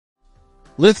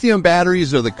Lithium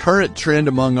batteries are the current trend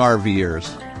among RVers.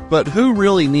 But who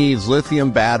really needs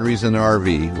lithium batteries in an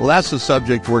RV? Well, that's the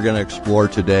subject we're going to explore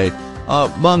today,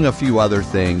 among a few other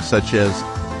things, such as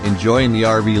enjoying the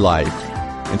RV life.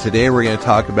 And today we're going to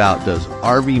talk about, does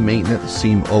RV maintenance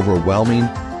seem overwhelming?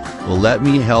 Well, let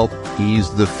me help ease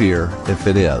the fear if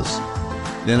it is.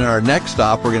 Then in our next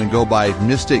stop, we're going to go by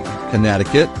Mystic,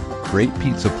 Connecticut. Great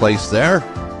pizza place there.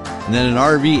 And then in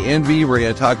RV Envy, we're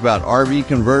going to talk about RV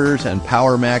converters and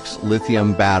PowerMax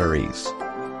lithium batteries.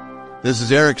 This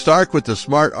is Eric Stark with the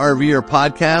Smart RVer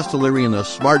Podcast, delivering the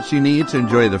smarts you need to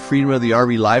enjoy the freedom of the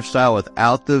RV lifestyle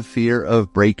without the fear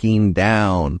of breaking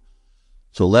down.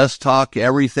 So let's talk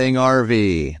everything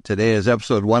RV. Today is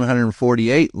episode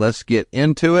 148. Let's get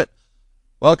into it.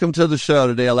 Welcome to the show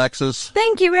today, Alexis.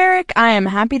 Thank you, Eric. I am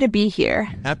happy to be here.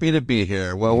 Happy to be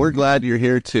here. Well, we're glad you're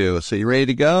here too. So you ready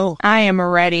to go? I am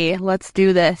ready. Let's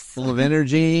do this. Full of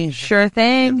energy? Sure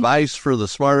thing. Advice for the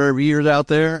smart RVers out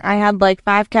there? I had like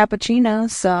 5 cappuccinos,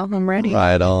 so I'm ready.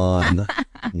 Right on.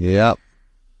 Yep.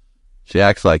 She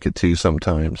acts like it too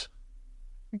sometimes.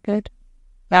 Good.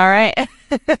 All right.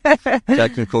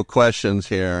 Technical questions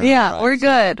here. Yeah, right. We're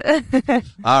good.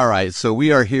 All right. So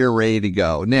we are here ready to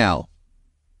go. Now,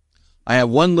 I have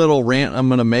one little rant I'm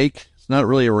going to make. It's not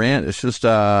really a rant. It's just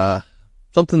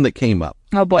something that came up.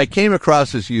 Oh, boy. I came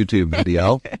across this YouTube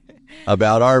video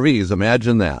about RVs.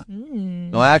 Imagine that.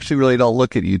 No, I actually really don't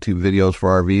look at YouTube videos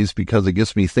for RVs because it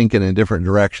gets me thinking in different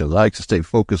directions. I like to stay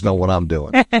focused on what I'm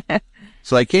doing.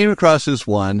 So I came across this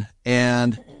one,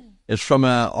 and it's from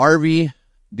a RV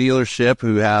dealership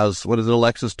who has, what is it,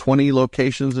 Alexis, 20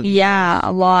 locations? Yeah,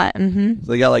 a lot. Mm-hmm.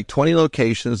 So they got like 20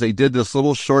 locations. They did this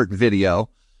little short video.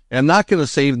 And I'm not going to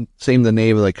say the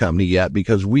name of the company yet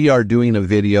because we are doing a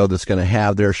video that's going to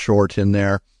have their short in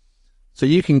there. So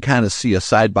you can kind of see a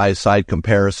side-by-side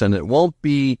comparison. It'll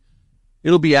be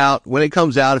out. When it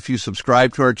comes out, if you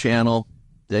subscribe to our channel,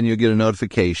 then you'll get a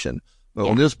notification. But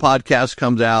when this podcast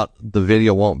comes out, the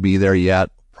video won't be there yet.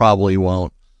 Probably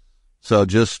won't. So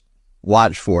just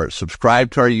watch for it. Subscribe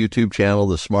to our YouTube channel,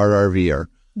 The Smart RVer.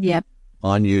 Yep.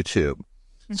 On YouTube.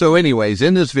 So anyways,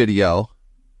 in this video,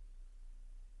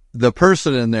 the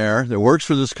person in there that works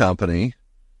for this company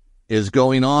is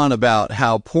going on about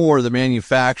how poor the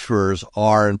manufacturers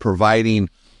are in providing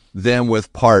them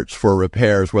with parts for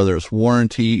repairs, whether it's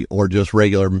warranty or just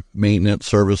regular maintenance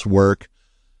service work.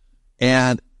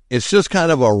 And it's just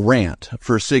kind of a rant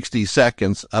for 60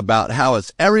 seconds about how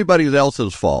it's everybody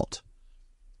else's fault.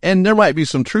 And there might be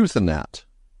some truth in that.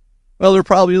 Well, there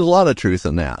probably is a lot of truth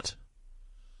in that.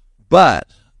 But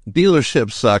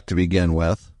dealerships suck to begin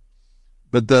with.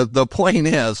 But the point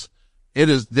is,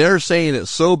 they're saying it's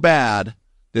so bad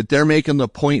that they're making the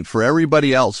point for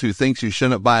everybody else who thinks you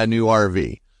shouldn't buy a new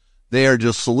RV. They are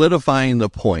just solidifying the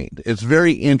point. It's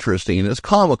very interesting. It's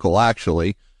comical,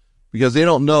 actually, because they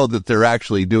don't know that they're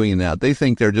actually doing that. They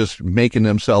think they're just making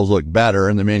themselves look better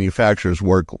and the manufacturers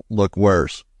look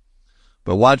worse.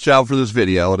 But watch out for this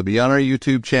video. It'll be on our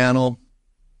YouTube channel.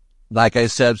 Like I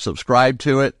said, subscribe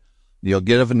to it. You'll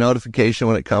get a notification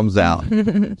when it comes out.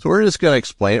 So we're just going to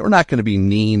explain it. We're not going to be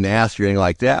mean, nasty, or anything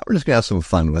like that. We're just going to have some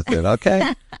fun with it,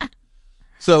 okay?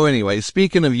 So anyway,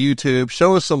 speaking of YouTube,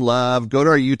 show us some love. Go to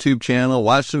our YouTube channel,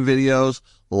 watch some videos,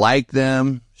 like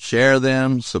them, share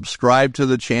them, subscribe to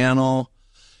the channel.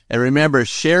 And remember,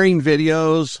 sharing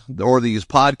videos or these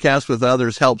podcasts with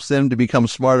others helps them to become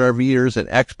smart RVers and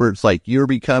experts like you're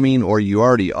becoming or you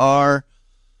already are.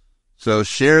 So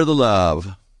share the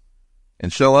love.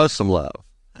 And show us some love.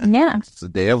 Yeah. It's the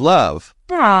day of love.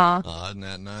 Aww. Oh, isn't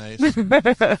that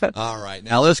nice? All right.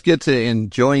 Now let's get to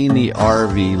enjoying the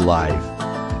RV life.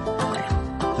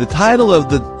 The title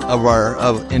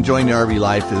of enjoying the RV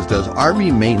life is, does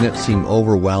RV maintenance seem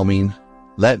overwhelming?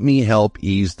 Let me help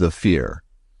ease the fear.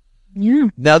 Yeah.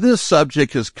 Now this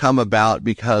subject has come about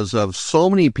because of so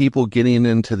many people getting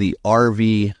into the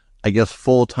RV, I guess,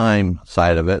 full-time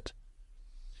side of it.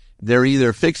 They're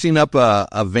either fixing up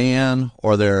a van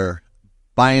or they're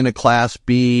buying a Class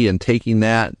B and taking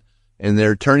that, and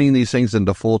they're turning these things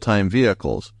into full-time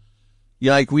vehicles.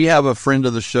 Yeah, like we have a friend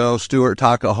of the show, Stuart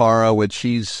Takahara, which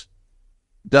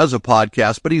does a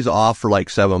podcast, but he's off for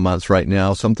like 7 months right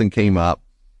now. Something came up.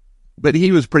 But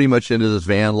he was pretty much into this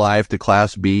van life, the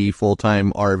Class B,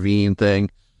 full-time RVing thing.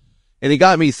 And it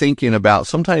got me thinking about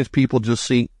sometimes people just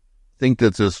think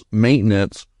that this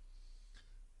maintenance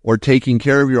or taking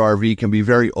care of your RV can be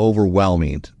very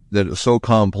overwhelming, that it's so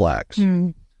complex.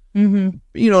 Mm-hmm.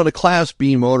 You know, in a Class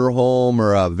B motorhome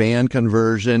or a van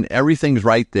conversion, everything's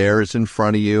right there. It's in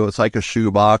front of you. It's like a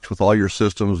shoebox with all your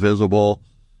systems visible.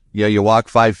 Yeah, you walk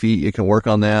 5 feet, you can work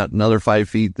on that. Another 5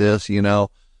 feet, this, you know.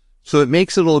 So it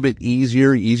makes it a little bit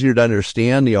easier to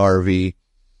understand the RV.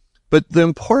 But the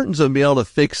importance of being able to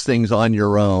fix things on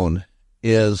your own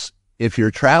is if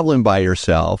you're traveling by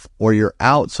yourself or you're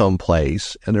out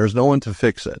someplace and there's no one to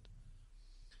fix it.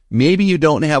 Maybe you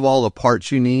don't have all the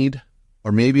parts you need,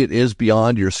 or maybe it is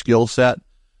beyond your skill set,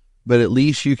 but at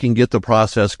least you can get the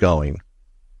process going.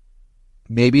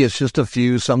 Maybe it's just a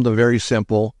fuse, something very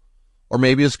simple, or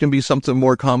maybe it's going to be something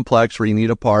more complex where you need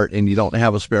a part and you don't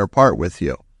have a spare part with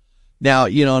you. Now,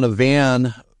 in a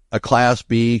van, a Class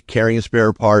B, carrying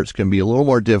spare parts can be a little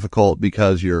more difficult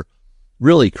because you're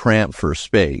really cramped for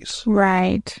space.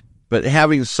 Right. But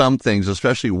having some things,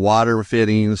 especially water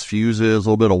fittings, fuses, a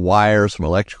little bit of wire, some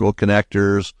electrical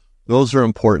connectors, those are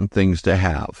important things to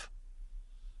have.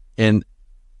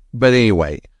 But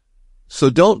anyway, so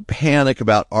don't panic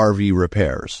about RV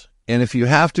repairs. And if you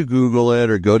have to Google it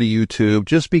or go to YouTube,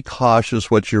 just be cautious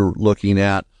what you're looking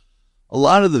at. A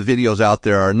lot of the videos out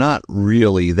there are not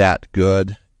really that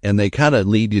good, and they kind of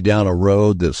lead you down a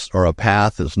road or a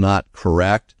path that's not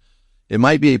correct. It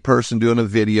might be a person doing a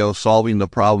video solving the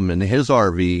problem in his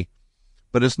RV,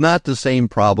 but it's not the same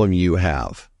problem you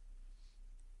have.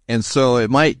 And so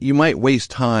you might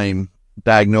waste time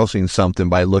diagnosing something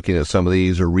by looking at some of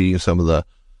these or reading some of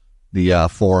the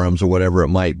forums or whatever it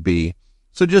might be.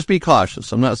 So just be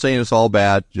cautious. I'm not saying it's all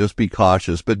bad. Just be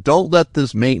cautious. But don't let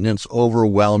this maintenance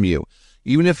overwhelm you.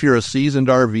 Even if you're a seasoned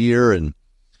RVer and,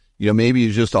 maybe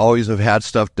you just always have had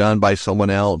stuff done by someone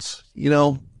else,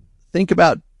 think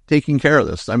about taking care of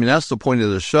this. I mean, that's the point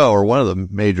of the show, or one of the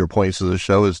major points of the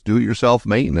show is do-it-yourself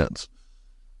maintenance.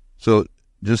 So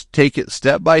just take it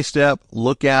step by step,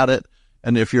 look at it.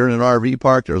 And if you're in an RV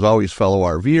park, there's always fellow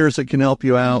RVers that can help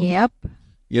you out. Yep.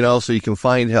 So you can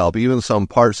find help. Even some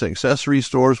parts and accessory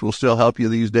stores will still help you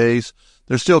these days.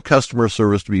 There's still customer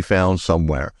service to be found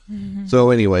somewhere. Mm-hmm.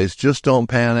 So anyways, just don't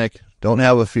panic. Don't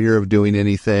have a fear of doing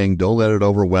anything. Don't let it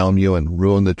overwhelm you and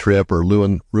ruin the trip or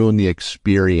ruin the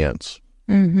experience.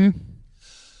 Mm-hmm.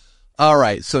 All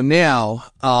right. So now,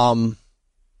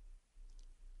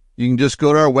 you can just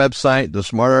go to our website,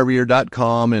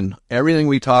 thesmartrver.com, and everything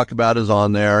we talk about is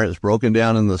on there. It's broken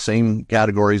down in the same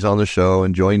categories on the show: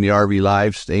 enjoying the RV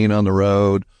life, staying on the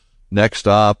road, next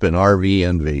stop, and RV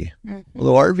envy. Mm-hmm.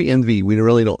 Although RV envy, we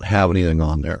really don't have anything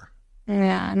on there.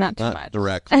 Yeah, not too much.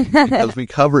 Directly, because we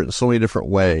cover it in so many different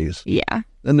ways. Yeah.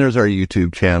 Then there's our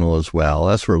YouTube channel as well.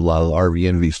 That's where a lot of the RV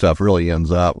envy stuff really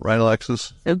ends up. Right,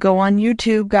 Alexis? So go on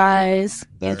YouTube, guys,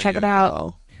 and check it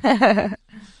out.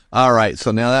 All right,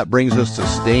 so now that brings us to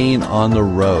staying on the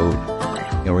road.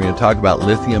 And we're going to talk about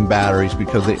lithium batteries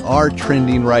because they are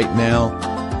trending right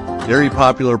now. Very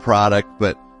popular product,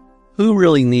 but who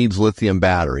really needs lithium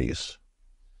batteries?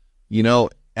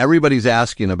 Everybody's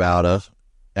asking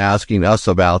us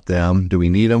about them. Do we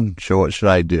need them? So what should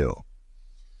I do?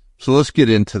 So let's get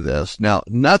into this. Now,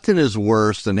 nothing is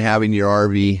worse than having your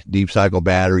RV deep cycle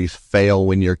batteries fail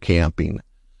when you're camping.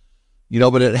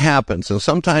 But it happens. And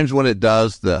sometimes when it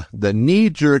does, the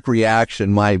knee-jerk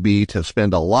reaction might be to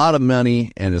spend a lot of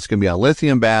money, and it's going to be on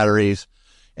lithium batteries,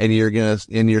 and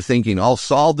you're thinking, I'll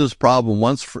solve this problem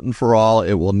once and for all.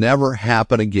 It will never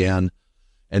happen again.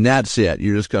 And that's it.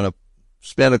 You're just going to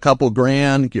spend a couple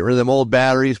grand, get rid of them old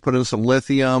batteries, put in some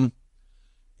lithium,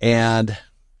 and,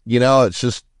 it's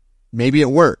just, maybe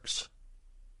it works.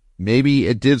 Maybe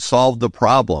it did solve the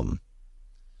problem.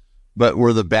 But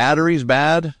were the batteries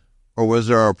bad? Or was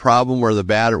there a problem where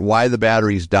why the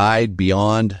batteries died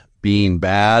beyond being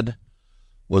bad?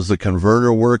 Was the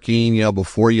converter working,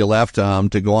 before you left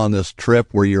to go on this trip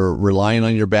where you're relying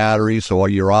on your batteries, so while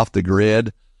you're off the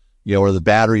grid, were the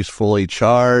batteries fully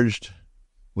charged?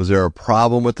 Was there a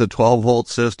problem with the 12-volt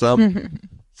system?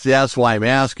 See, that's why I'm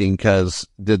asking, because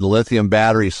did the lithium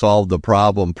battery solve the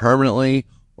problem permanently,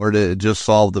 or did it just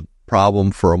solve the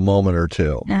problem for a moment or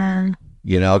two?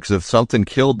 Because if something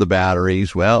killed the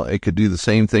batteries, well, it could do the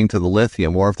same thing to the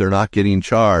lithium, or if they're not getting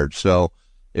charged. So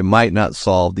it might not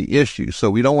solve the issue. So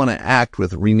we don't want to act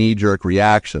with knee-jerk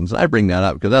reactions. I bring that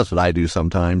up because that's what I do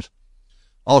sometimes.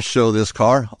 I'll show this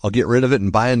car, I'll get rid of it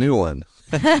and buy a new one.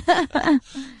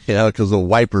 Because the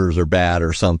wipers are bad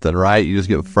or something, right? You just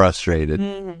get frustrated.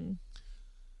 Mm-hmm.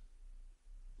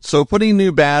 So putting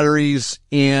new batteries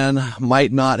in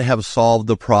might not have solved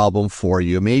the problem for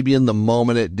you. Maybe in the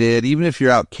moment it did. Even if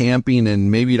you're out camping and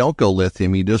maybe you don't go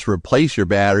lithium, you just replace your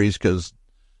batteries because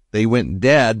they went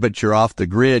dead, but you're off the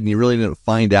grid and you really didn't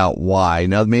find out why.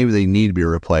 Now, maybe they need to be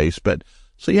replaced, but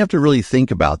so you have to really think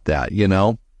about that,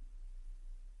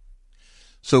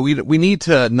 So we need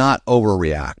to not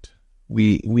overreact.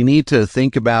 We need to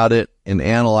think about it and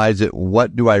analyze it.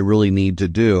 What do I really need to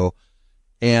do?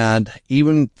 And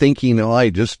even thinking, oh,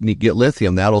 I just need to get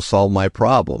lithium, that'll solve my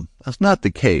problem. That's not the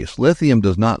case. Lithium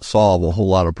does not solve a whole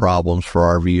lot of problems for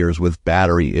RVers with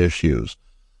battery issues.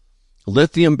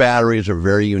 Lithium batteries are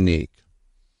very unique.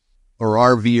 Or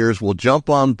RVers will jump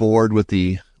on board with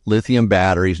the lithium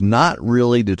batteries, not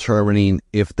really determining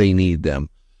if they need them.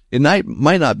 It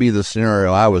might not be the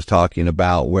scenario I was talking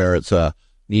about where it's a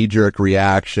knee-jerk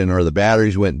reaction or the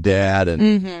batteries went dead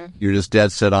and you're just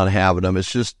dead set on having them.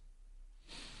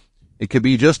 It could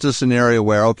be just a scenario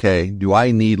where, okay, do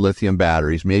I need lithium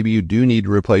batteries? Maybe you do need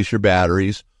to replace your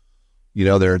batteries. You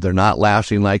know, they're not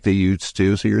lasting like they used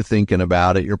to, so you're thinking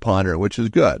about it, you're pondering, which is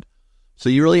good. So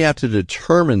you really have to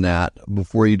determine that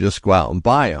before you just go out and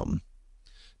buy them.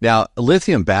 Now,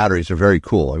 lithium batteries are very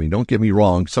cool. I mean, don't get me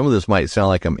wrong. Some of this might sound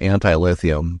like I'm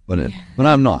anti-lithium, but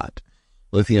I'm not.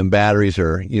 Lithium batteries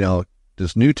are, you know,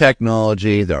 this new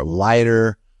technology. They're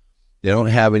lighter. They don't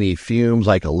have any fumes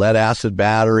like a lead acid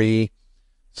battery.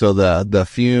 So the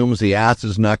fumes, the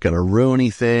acid's not going to ruin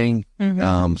anything.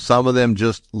 Some of them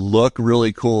just look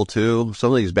really cool too.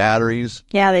 Some of these batteries.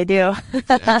 Yeah, they do.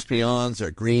 Expions are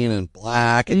green and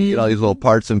black, and you know, these little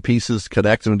parts and pieces,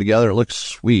 connect them together. It looks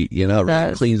sweet. You know, it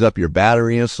really cleans up your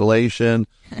battery installation.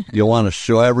 You'll want to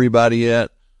show everybody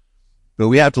it. But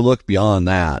we have to look beyond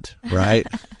that, right?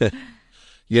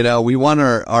 You know, we want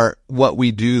our what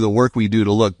we do, the work we do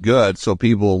to look good so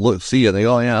people see it and they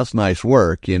go, oh, yeah, that's nice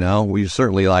work, you know. We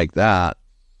certainly like that.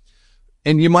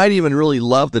 And you might even really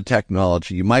love the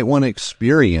technology. You might want to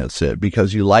experience it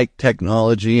because you like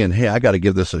technology and, hey, I got to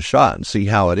give this a shot and see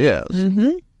how it is.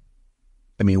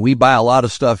 I mean, we buy a lot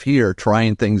of stuff here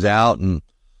trying things out, and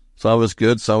some of it's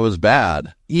good, some of it's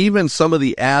bad. Even some of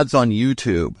the ads on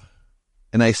YouTube.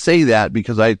 And I say that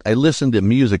because I listen to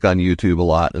music on YouTube a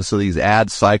lot, and so these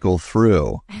ads cycle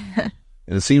through. And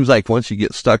it seems like once you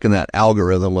get stuck in that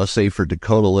algorithm, let's say for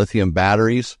Dakota lithium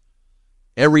batteries,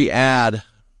 every ad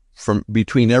from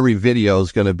between every video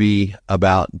is going to be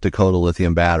about Dakota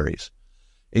lithium batteries.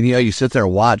 And, you know, you sit there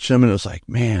and watch them, and it's like,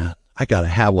 man, I got to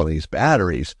have one of these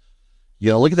batteries. You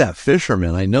know, look at that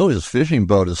fisherman. I know his fishing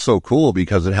boat is so cool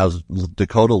because it has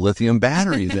Dakota lithium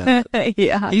batteries in it.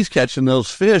 Yeah. He's catching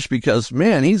those fish because,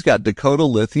 man, he's got Dakota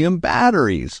lithium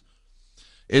batteries.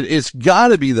 It's got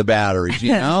to be the batteries,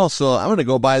 you know? So I'm going to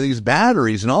go buy these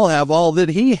batteries and I'll have all that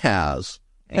he has.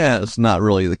 Yeah, it's not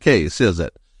really the case, is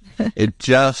it? It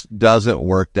just doesn't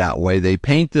work that way. They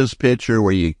paint this picture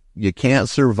where you can't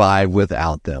survive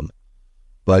without them.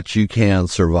 But you can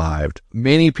survive.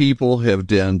 Many people have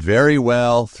done very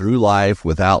well through life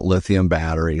without lithium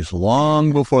batteries.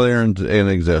 Long before they're in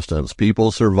existence,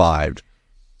 people survived.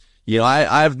 You know,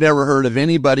 I've never heard of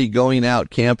anybody going out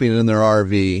camping in their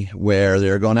RV where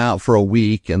they're going out for a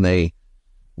week and they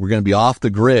were going to be off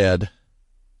the grid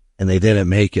and they didn't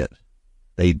make it.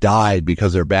 They died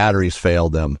because their batteries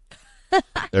failed them.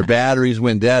 Their batteries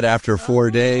went dead after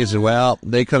 4 days, and, well,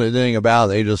 they couldn't do anything about it.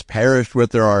 They just perished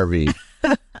with their RV.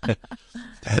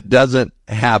 That doesn't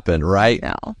happen, right?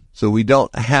 No. So we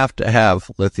don't have to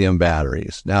have lithium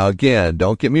batteries. Now, again,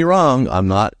 don't get me wrong. I'm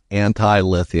not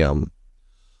anti-lithium.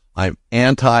 I'm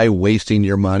anti-wasting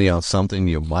your money on something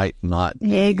you might not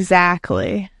need.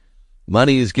 Exactly.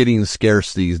 Money is getting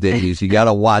scarce these days. You got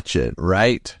to watch it,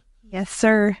 right? Yes,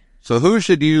 sir. So who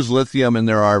should use lithium in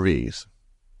their RVs?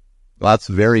 Well, that's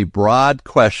a very broad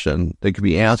question that can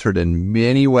be answered in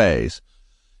many ways.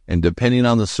 And depending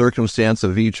on the circumstance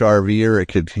of each RVer, it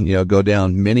could, you know, go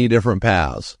down many different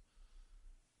paths.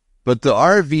 But the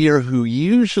RVer who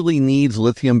usually needs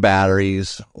lithium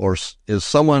batteries or is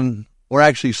someone, or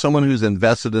actually someone who's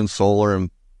invested in solar,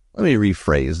 and let me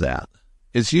rephrase that.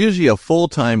 It's usually a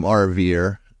full-time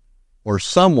RVer or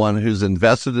someone who's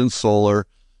invested in solar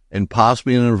and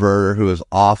possibly an inverter who is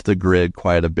off the grid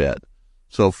quite a bit.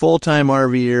 So full-time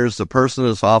RVers, the person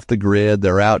is off the grid,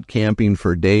 they're out camping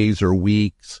for days or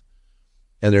weeks,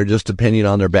 and they're just depending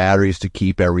on their batteries to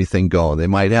keep everything going. They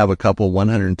might have a couple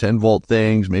 110-volt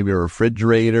things, maybe a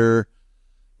refrigerator,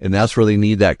 and that's where they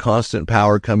need that constant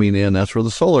power coming in. That's where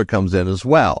the solar comes in as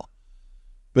well.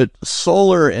 But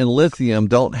solar and lithium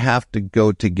don't have to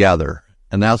go together,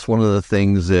 and that's one of the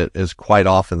things that is quite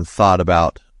often thought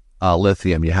about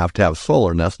lithium. You have to have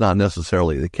solar, and that's not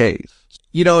necessarily the case.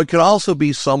 You know, it could also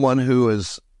be someone who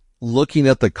is looking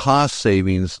at the cost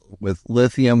savings with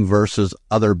lithium versus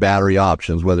other battery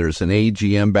options, whether it's an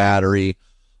AGM battery,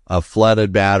 a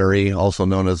flooded battery, also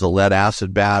known as a lead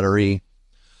acid battery.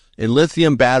 And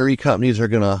lithium battery companies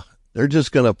they're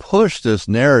just going to push this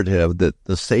narrative that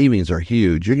the savings are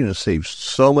huge. You're going to save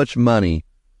so much money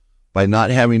by not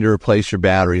having to replace your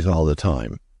batteries all the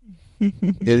time.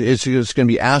 It's going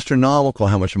to be astronomical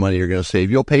how much money you're going to save.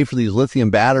 You'll pay for these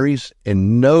lithium batteries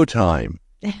in no time.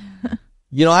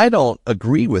 I don't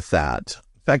agree with that.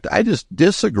 In fact, I just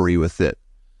disagree with it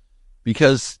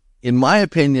because, in my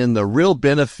opinion, the real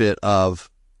benefit of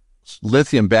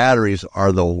lithium batteries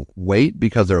are the weight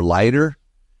because they're lighter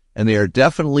and they are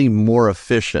definitely more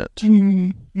efficient.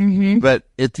 But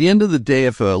at the end of the day,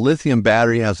 if a lithium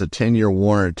battery has a 10-year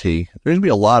warranty, there's going to be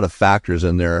a lot of factors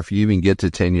in there if you even get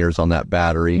to 10 years on that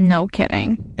battery. No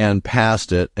kidding. And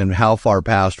past it, and how far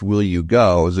past will you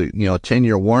go? Is it, a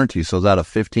 10-year warranty, so is that a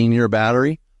 15-year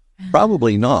battery?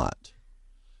 Probably not.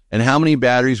 And how many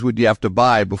batteries would you have to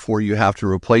buy before you have to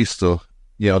replace to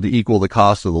equal the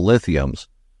cost of the lithiums?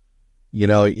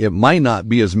 It might not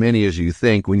be as many as you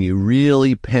think when you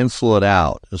really pencil it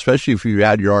out, especially if you've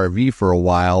had your RV for a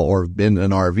while or been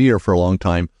an RVer for a long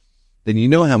time, then you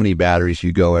know how many batteries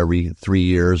you go every 3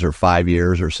 years or 5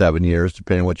 years or 7 years,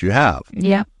 depending on what you have.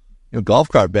 Yeah. Golf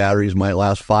cart batteries might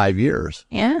last 5 years.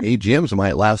 Yeah. AGMs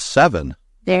might last 7.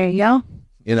 There you go.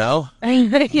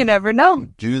 You never know.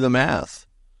 Do the math.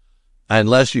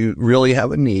 Unless you really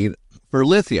have a need for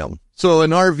lithium. So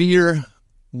an RVer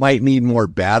might need more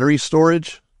battery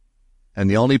storage, and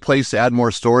the only place to add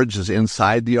more storage is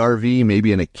inside the RV,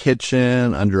 maybe in a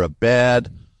kitchen, under a bed,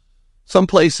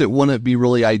 someplace it wouldn't be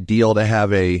really ideal to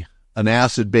have an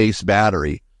acid-based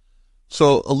battery.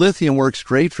 So a lithium works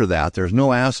great for that. There's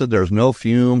no acid, there's no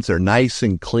fumes, they're nice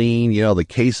and clean. The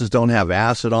cases don't have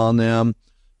acid on them.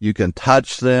 You can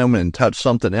touch them and touch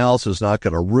something else. It's not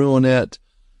going to ruin it.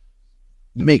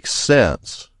 It makes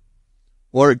sense.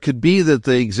 Or it could be that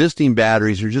the existing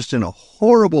batteries are just in a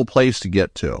horrible place to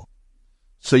get to.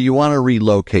 So you want to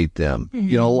relocate them.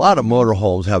 A lot of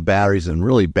motorhomes have batteries in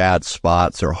really bad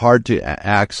spots. They're hard to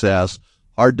access,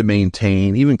 hard to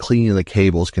maintain. Even cleaning the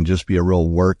cables can just be a real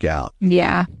workout.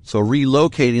 Yeah. So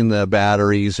relocating the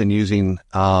batteries and using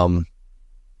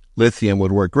lithium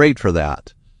would work great for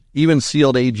that. Even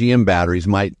sealed AGM batteries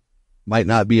might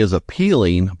not be as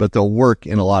appealing, but they'll work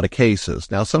in a lot of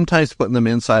cases. Now, sometimes putting them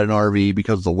inside an RV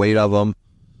because of the weight of them,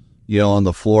 on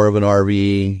the floor of an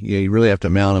RV, you really have to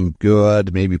mount them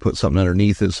good, maybe put something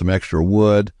underneath it, some extra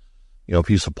wood, a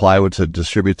piece of plywood to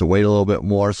distribute the weight a little bit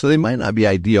more. So they might not be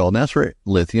ideal, and that's where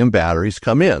lithium batteries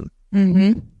come in.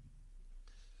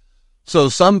 So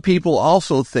some people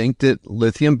also think that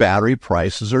lithium battery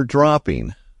prices are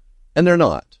dropping, and they're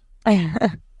not.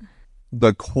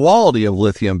 The quality of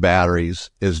lithium batteries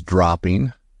is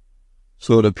dropping.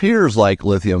 So it appears like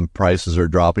lithium prices are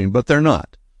dropping, but they're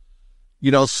not.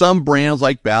 Some brands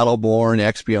like Battleborn,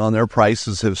 Expion, their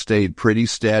prices have stayed pretty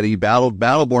steady.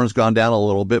 Battleborn's gone down a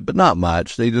little bit, but not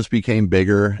much. They just became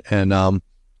bigger, and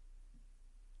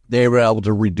they were able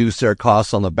to reduce their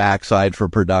costs on the backside for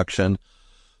production.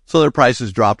 So their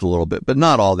prices dropped a little bit, but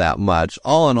not all that much.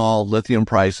 All in all, lithium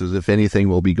prices, if anything,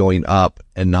 will be going up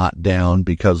and not down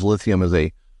because lithium is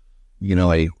a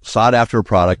sought after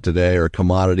product today or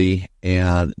commodity,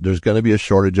 and there's going to be a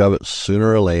shortage of it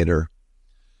sooner or later.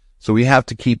 So we have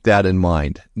to keep that in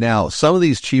mind. Now, some of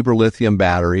these cheaper lithium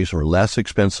batteries or less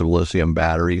expensive lithium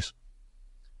batteries,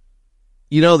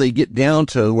 they get down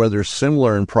to where they're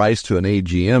similar in price to an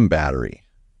AGM battery.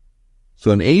 So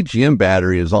an AGM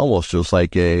battery is almost just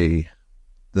like the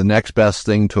next best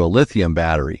thing to a lithium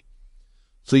battery.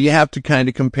 So you have to kind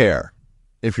of compare.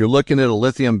 If you're looking at a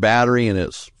lithium battery and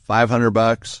it's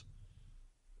 $500,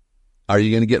 are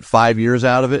you going to get 5 years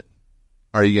out of it?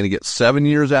 Are you going to get 7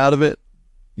 years out of it?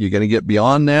 You're going to get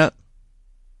beyond that?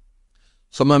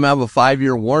 Some of them have a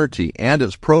 5-year warranty and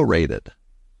it's prorated.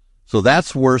 So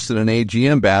that's worse than an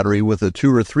AGM battery with a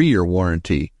 2 or 3 year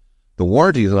warranty. The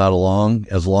warranty is not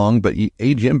as long, but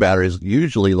AGM batteries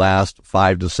usually last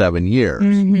 5 to 7 years.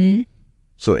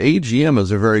 So AGM is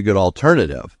a very good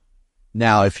alternative.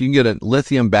 Now, if you can get a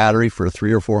lithium battery for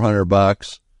 $300 or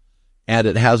 $400 and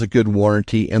it has a good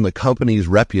warranty and the company's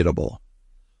reputable,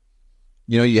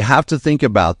 you have to think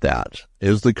about that.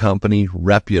 Is the company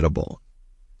reputable?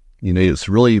 It's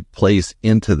really plays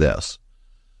into this.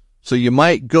 So you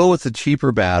might go with a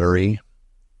cheaper battery,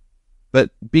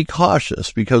 but be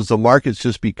cautious because the market's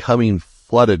just becoming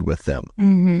flooded with them.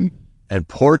 And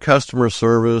poor customer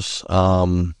service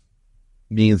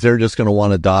means they're just going to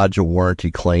want to dodge a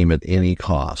warranty claim at any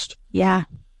cost. Yeah.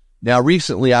 Now,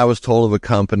 recently I was told of a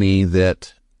company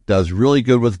that does really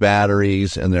good with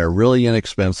batteries, and they're really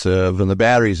inexpensive. And the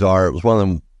batteries it was one of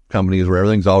them companies where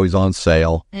everything's always on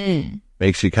sale.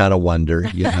 Makes you kind of wonder,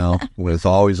 when it's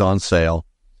always on sale.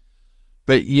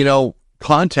 But,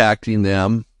 contacting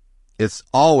them, it's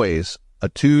always a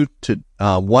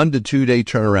 1 to 2 day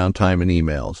turnaround time in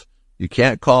emails. You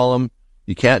can't call them.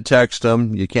 You can't text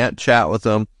them. You can't chat with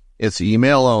them. It's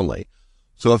email only.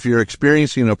 So if you're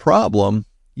experiencing a problem,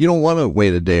 you don't want to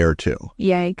wait a day or two.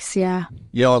 Yikes, yeah.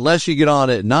 Unless you get on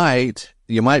at night,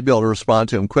 you might be able to respond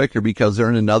to them quicker because they're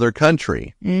in another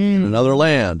country, in another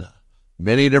land,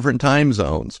 many different time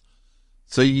zones.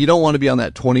 So you don't want to be on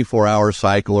that 24-hour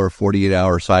cycle or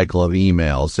 48-hour cycle of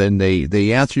emails. And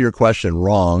they answer your question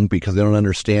wrong because they don't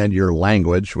understand your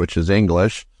language, which is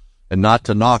English, and not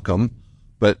to knock them,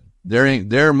 but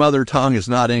their mother tongue is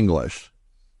not English.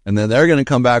 And then they're going to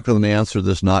come back with an answer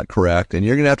that's not correct, and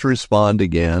you're going to have to respond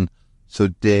again, so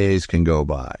days can go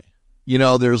by.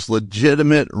 There's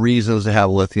legitimate reasons to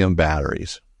have lithium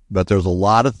batteries, but there's a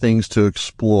lot of things to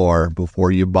explore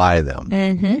before you buy them.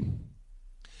 Mm-hmm.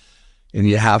 And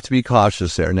you have to be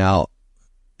cautious there. Now,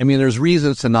 there's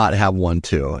reasons to not have one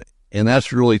too. And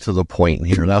that's really to the point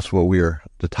here. That's what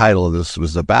the title of this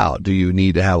was about. Do you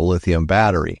need to have a lithium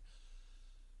battery?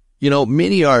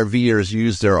 Many RVers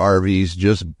use their RVs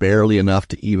just barely enough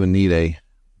to even need a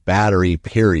battery,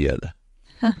 period.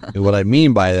 And what I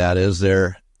mean by that is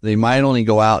they might only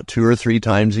go out 2 or 3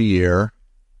 times a year.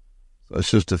 So it's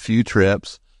just a few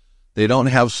trips. They don't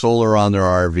have solar on their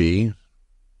RV.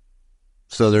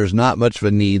 So there's not much of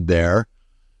a need there.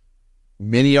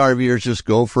 Many RVers just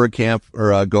go for a camp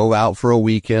or go out for a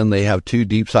weekend. They have 2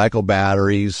 deep cycle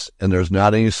batteries and there's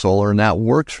not any solar, and that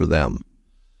works for them.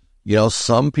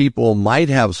 Some people might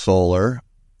have solar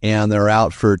and they're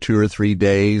out for 2 or 3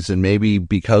 days, and maybe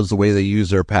because the way they use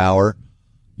their power,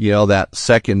 that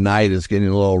second night is getting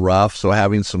a little rough. So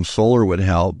having some solar would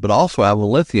help, but also having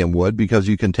lithium would, because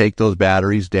you can take those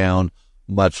batteries down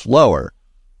much lower.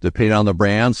 Depending on the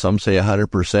brand, some say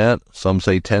 100%, some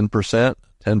say 10%.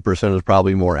 10% is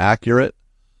probably more accurate.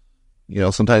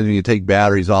 Sometimes when you take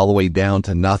batteries all the way down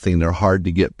to nothing, they're hard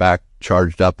to get back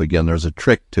charged up again. There's a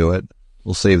trick to it.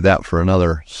 We'll save that for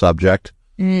another subject.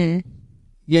 You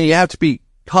have to be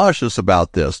cautious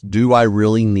about this. Do I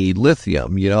really need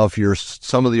lithium? If you're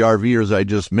some of the RVers I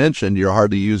just mentioned, you're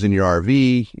hardly using your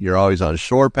RV, you're always on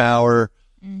shore power.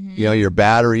 Your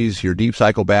batteries, your deep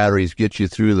cycle batteries get you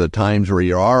through the times where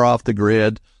you are off the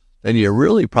grid, then you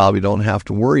really probably don't have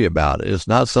to worry about it. It's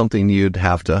not something you'd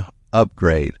have to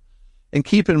upgrade. And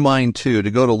keep in mind, too,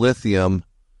 to go to lithium,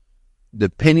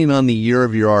 depending on the year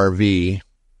of your RV,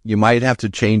 you might have to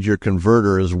change your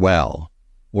converter as well,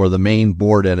 or the main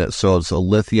board in it, so it's a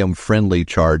lithium-friendly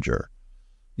charger.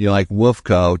 Like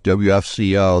WFCO,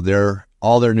 WFCO,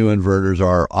 all their new inverters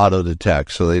are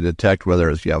auto-detect, so they detect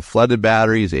whether it's you have flooded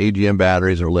batteries, AGM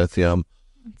batteries, or lithium,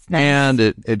 nice. And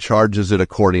it charges it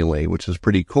accordingly, which is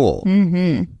pretty cool.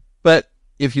 But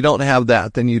if you don't have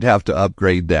that, then you'd have to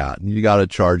upgrade that. You got to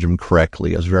charge them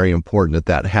correctly. It's very important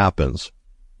that happens.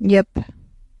 Yep.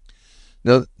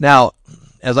 Now,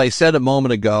 as I said a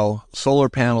moment ago, solar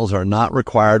panels are not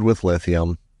required with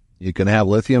lithium. You can have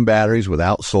lithium batteries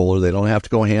without solar. They don't have to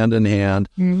go hand in hand.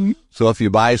 So if you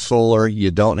buy solar,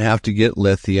 you don't have to get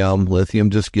lithium.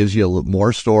 Lithium just gives you a little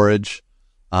more storage,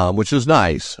 which is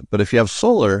nice. But if you have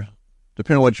solar,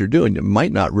 depending on what you're doing, it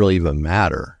might not really even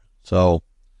matter. So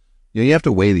you have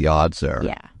to weigh the odds there.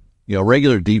 Yeah.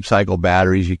 Regular deep cycle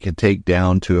batteries you can take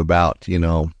down to about,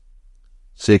 60%,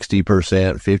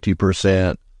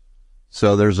 50%.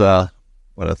 So there's a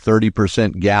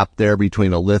 30% gap there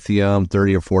between a lithium,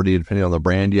 30 or 40, depending on the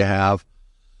brand you have.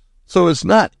 So it's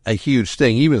not a huge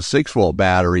thing. Even 6-volt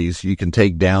batteries, you can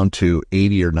take down to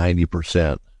 80 or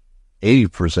 90%,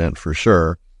 80% for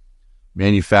sure.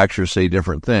 Manufacturers say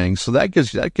different things. So that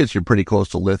gets you pretty close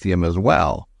to lithium as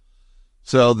well.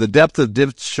 So the depth of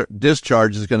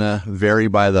discharge is going to vary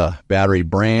by the battery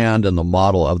brand and the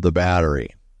model of the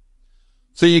battery.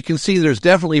 So you can see there's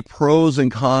definitely pros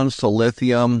and cons to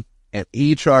lithium, and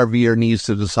each RVer needs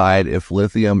to decide if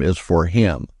lithium is for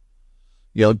him.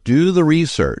 Do the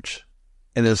research.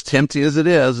 And as tempting as it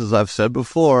is, as I've said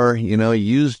before,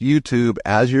 use YouTube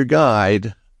as your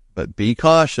guide, but be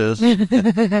cautious.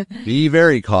 Be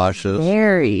very cautious.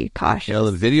 Very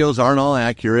cautious. The videos aren't all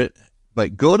accurate,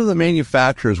 but go to the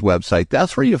manufacturer's website.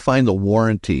 That's where you find the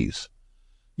warranties.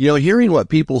 Hearing what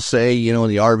people say, in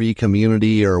the RV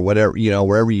community or whatever,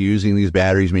 wherever you're using these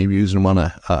batteries, maybe using them on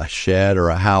a shed or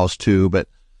a house too, but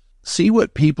see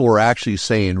what people are actually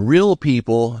saying. Real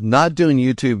people, not doing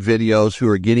YouTube videos, who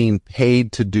are getting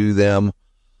paid to do them.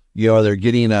 They're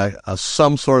getting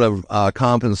some sort of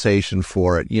compensation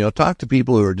for it. Talk to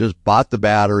people who are just bought the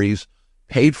batteries,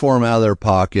 paid for them out of their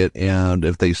pocket, and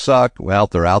if they suck, well,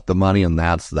 they're out the money, and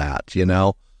that's that,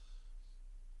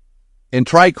 And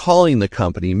try calling the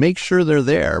company. Make sure they're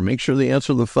there. Make sure they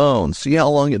answer the phone. See how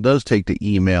long it does take to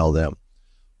email them.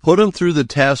 Put them through the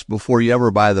test before you ever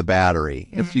buy the battery.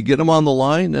 If you get them on the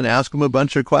line, then ask them a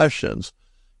bunch of questions.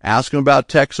 Ask them about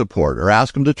tech support or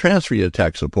ask them to transfer you to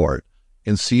tech support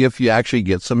and see if you actually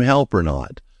get some help or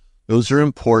not. Those are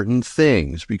important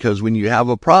things because when you have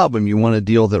a problem, you want to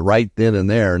deal with it right then and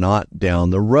there, not down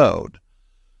the road.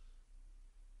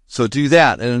 So do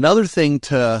that. And another thing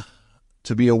to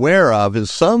be aware of is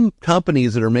some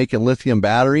companies that are making lithium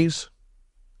batteries,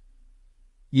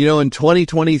 in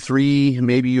 2023,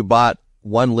 maybe you bought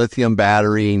one lithium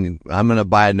battery and I'm going to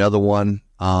buy another one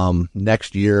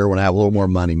next year when I have a little more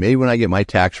money, maybe when I get my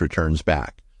tax returns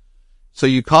back. So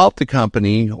you call up the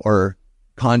company or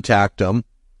contact them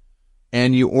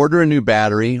and you order a new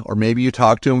battery, or maybe you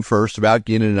talk to them first about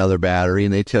getting another battery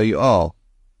and they tell you, oh,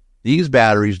 these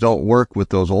batteries don't work with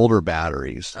those older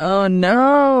batteries. Oh,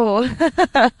 no.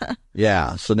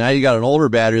 Yeah. So now you got an older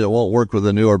battery that won't work with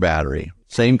a newer battery.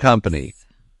 Same company.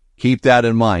 Keep that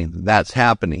in mind. That's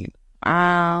happening.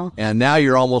 Wow. And now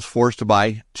you're almost forced to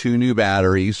buy 2 new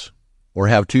batteries or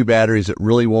have 2 batteries that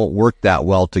really won't work that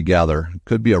well together.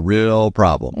 Could be a real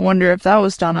problem. Wonder if that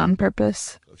was done on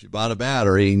purpose. If you bought a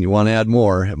battery and you want to add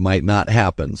more, it might not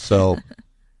happen. So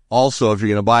also, if you're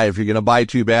going to buy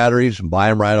 2 batteries, buy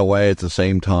them right away at the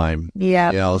same time.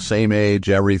 Yeah. Same age,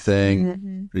 everything.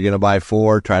 Mm-hmm. If you're going to buy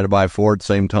 4, try to buy 4 at the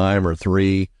same time or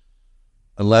 3,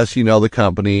 unless the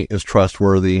company is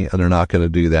trustworthy and they're not going to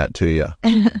do that to you.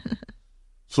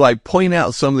 So I point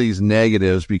out some of these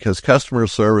negatives because customer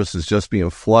service is just being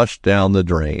flushed down the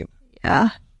drain. Yeah.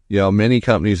 Many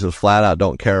companies just flat out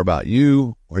don't care about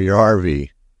you or your RV.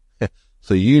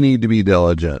 So you need to be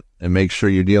diligent and make sure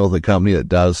you deal with a company that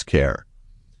does care.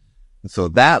 And so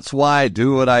that's why I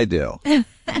do what I do,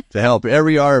 to help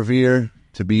every RVer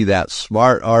to be that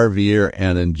smart RVer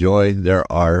and enjoy their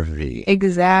RV.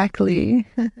 Exactly.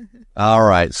 All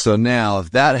right. So now, if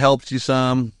that helps you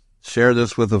some, share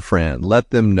this with a friend.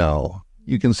 Let them know.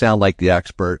 You can sound like the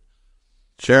expert.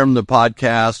 Share them the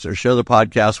podcast or share the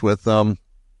podcast with them.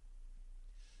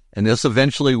 And this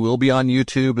eventually will be on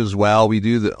YouTube as well. We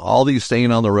do all these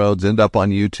staying on the roads end up on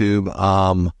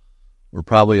YouTube. We're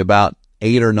probably about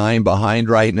 8 or 9 behind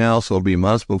right now, so it'll be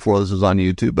months before this is on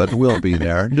YouTube, but we'll be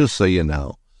there, just so you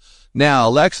know. Now,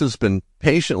 Alexa's been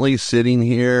patiently sitting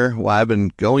here while I've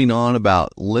been going on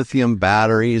about lithium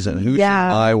batteries and who should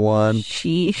buy one.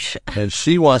 Sheesh. And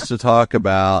she wants to talk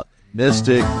about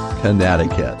Mystic,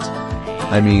 Connecticut.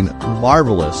 I mean,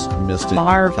 marvelous Mystic,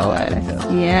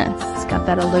 Connecticut. Yes, it's got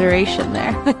that alliteration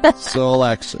there. So,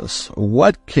 Alexis,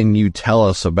 what can you tell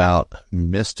us about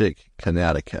Mystic,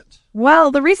 Connecticut?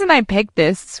 Well, the reason I picked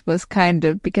this was kind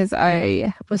of because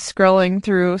I was scrolling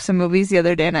through some movies the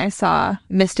other day and I saw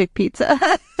Mystic Pizza.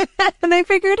 And I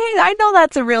figured, hey, I know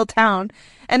that's a real town.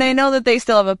 And I know that they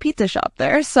still have a pizza shop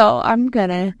there. So I'm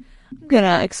gonna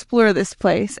explore this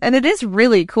place. And it is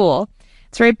really cool.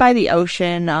 It's right by the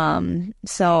ocean.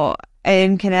 So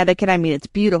in Connecticut, I mean, it's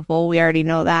beautiful. We already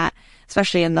know that,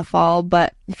 especially in the fall.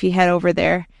 But if you head over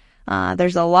there,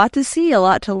 there's a lot to see, a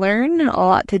lot to learn, a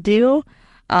lot to do.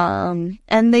 And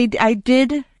I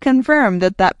did confirm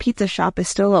that pizza shop is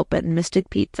still open, Mystic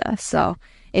Pizza. So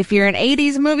if you're an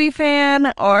 80s movie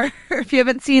fan or if you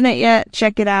haven't seen it yet,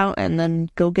 check it out and then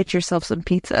go get yourself some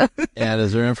pizza. And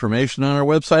is there information on our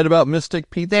website about Mystic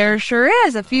Pizza? There sure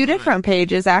is. A few different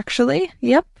pages, actually.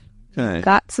 Yep. Okay.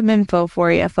 Got some info for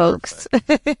you, folks.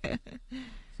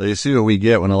 So you see what we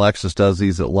get when Alexis does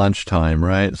these at lunchtime,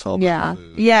 right? It's all about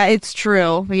food. Yeah, it's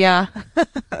true. Yeah.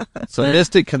 So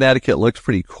Mystic, Connecticut looks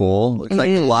pretty cool. Looks like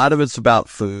a lot of it's about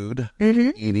food,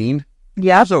 eating.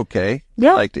 Yeah. It's okay.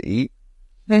 Yeah. I like to eat.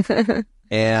 But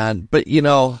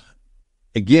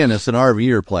again, it's an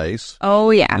RVer place.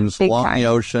 Oh, yeah. And it's along the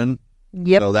ocean.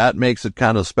 Yep. So that makes it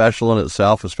kind of special in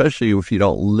itself, especially if you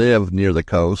don't live near the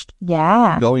coast.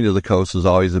 Yeah. Going to the coast is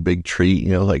always a big treat,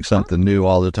 like something new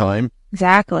all the time.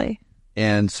 Exactly.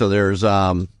 And so there's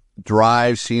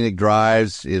scenic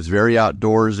drives. It's very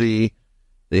outdoorsy.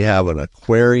 They have an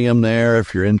aquarium there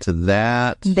if you're into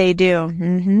that. They do.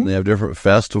 Mm-hmm. They have different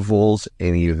festivals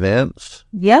and events.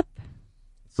 Yep.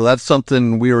 So that's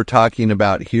something we were talking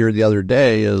about here the other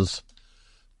day is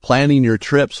planning your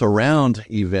trips around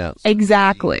events.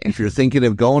 Exactly. If you're thinking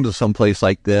of going to some place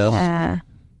like this,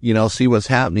 see what's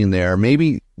happening there.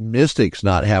 Maybe Mystic's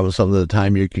not having some of the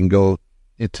time you can go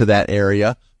into that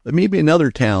area, but maybe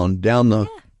another town down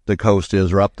the coast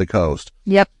is, or up the coast.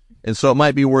 Yep. And so it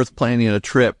might be worth planning a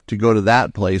trip to go to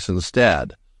that place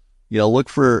instead. Look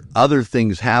for other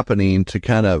things happening to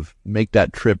kind of make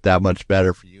that trip that much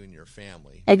better for you and your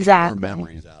family. Exactly. More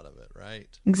memories out of it, right?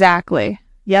 Exactly.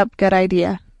 Yep. Good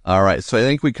idea. All right. So I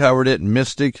think we covered it.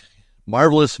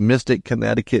 Marvelous Mystic,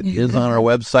 Connecticut is on our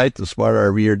website,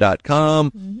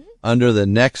 thesmartrver.com. under the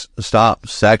next stop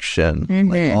section,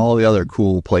 like all the other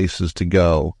cool places to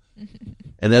go.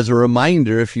 And as a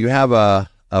reminder, if you have a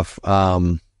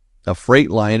Freightliner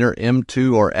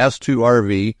M2 or S2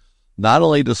 RV, not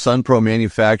only does SunPro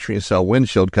Manufacturing sell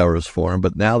windshield covers for them,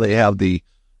 but now they have the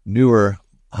newer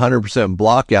 100%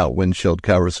 block-out windshield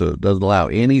cover, so it doesn't allow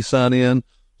any sun in.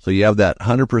 So you have that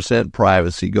 100%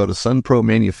 privacy. Go to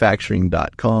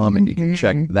sunpromanufacturing.com and you can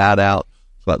check that out.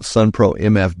 It's about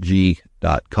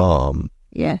sunpromfg.com.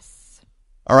 Yes.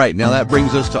 All right, now that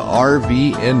brings us to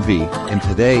RV Envy. And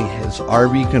today is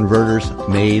RV Converters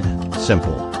Made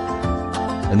Simple.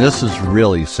 And this is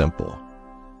really simple.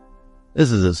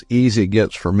 This is as easy as it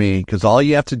gets for me, because all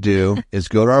you have to do is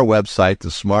go to our website,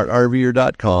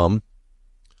 smartrver.com,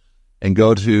 and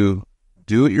go to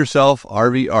Do-It-Yourself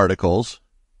RV Articles.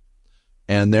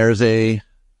 And there's a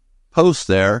post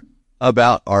there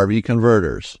about RV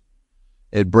converters.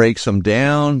 It breaks them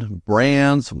down,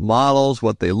 brands, models,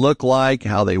 what they look like,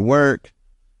 how they work.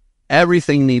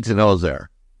 Everything you need to know is there.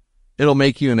 It'll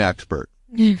make you an expert.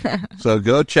 So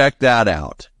go check that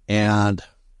out. And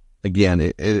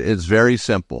again, it's very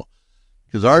simple,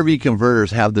 because RV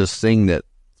converters have this thing that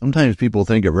sometimes people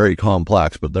think are very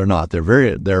complex, but they're not. They're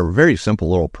a very simple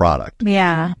little product.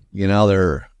 Yeah. You know,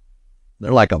 they're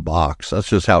like a box. That's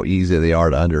just how easy they are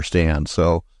to understand.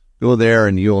 So go there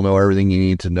and you'll know everything you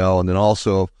need to know. And then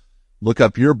also look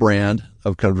up your brand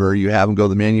of converter you have and go to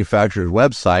the manufacturer's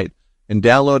website and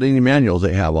download any manuals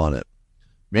they have on it.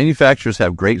 Manufacturers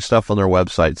have great stuff on their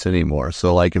websites anymore.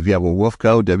 So like if you have a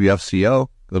WFCO, WFCO,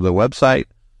 go to the website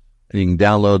and you can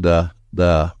download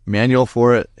the manual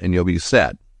for it and you'll be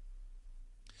set.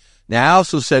 Now, I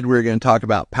also said we were going to talk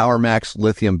about PowerMax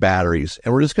lithium batteries,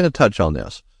 and we're just going to touch on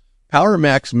this.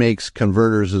 PowerMax makes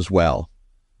converters as well.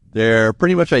 They're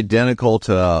pretty much identical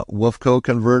to WFCO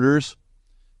converters.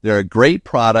 They're a great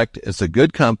product. It's a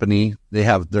good company.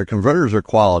 Their converters are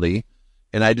quality.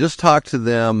 And I just talked to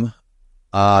them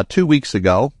 2 weeks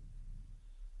ago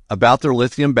about their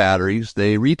lithium batteries.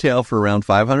 They retail for around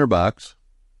 $500.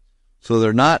 So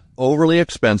they're not overly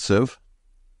expensive.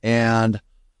 And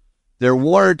their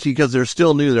warranty, because they're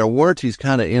still new, their warranty's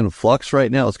kind of in flux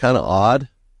right now. It's kind of odd.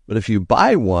 But if you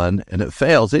buy one and it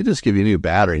fails, they just give you a new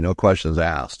battery, no questions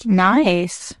asked.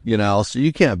 Nice. You know, so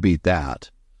you can't beat that.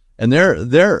 And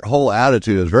their whole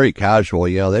attitude is very casual.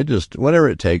 You know, they just, whatever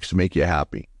it takes to make you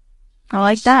happy. I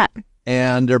like that.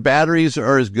 And their batteries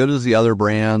are as good as the other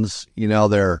brands. You know,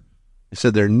 they're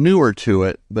newer to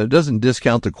it, but it doesn't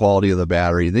discount the quality of the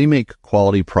battery. They make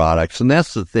quality products. And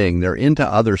that's the thing. They're into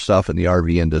other stuff in the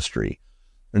RV industry.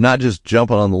 They're not just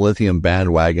jumping on the lithium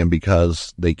bandwagon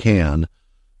because they can. I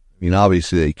mean,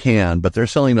 obviously they can, but they're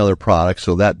selling other products,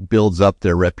 so that builds up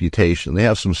their reputation. They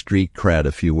have some street cred,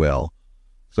 if you will.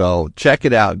 So check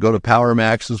it out. Go to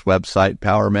PowerMax's website.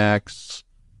 PowerMax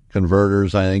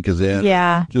Converters, I think, is it.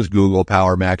 Yeah. Just Google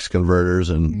PowerMax Converters,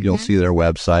 and you'll see their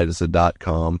website. It's a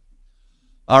 .com.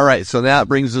 All right, so that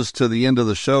brings us to the end of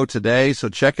the show today. So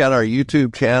check out our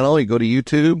YouTube channel. You go to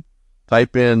YouTube,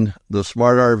 type in the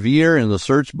Smart RVer in the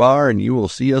search bar, and you will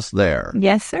see us there.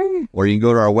 Yes, sir. Or you can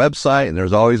go to our website, and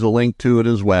there's always a link to it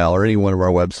as well, or any one of our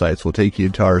websites will take you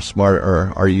to our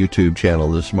our YouTube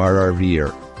channel, the Smart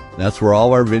RVer. That's where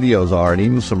all our videos are, and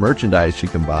even some merchandise you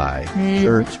can buy.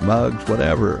 Shirts, mugs,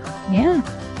 whatever. Yeah.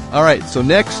 All right, so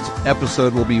next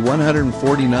episode will be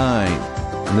 149,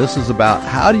 and this is about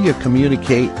how do you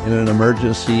communicate in an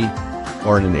emergency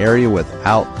or in an area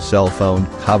without cell phone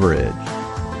coverage.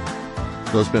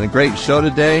 So it's been a great show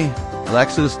today.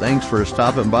 Alexis, thanks for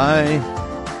stopping by,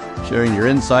 sharing your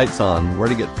insights on where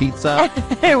to get pizza.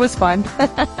 It was fun.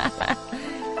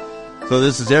 So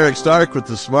this is Eric Stark with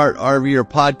the Smart RVer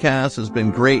Podcast. It's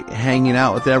been great hanging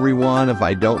out with everyone. If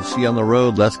I don't see you on the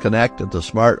road, let's connect at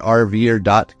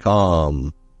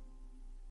thesmartrver.com.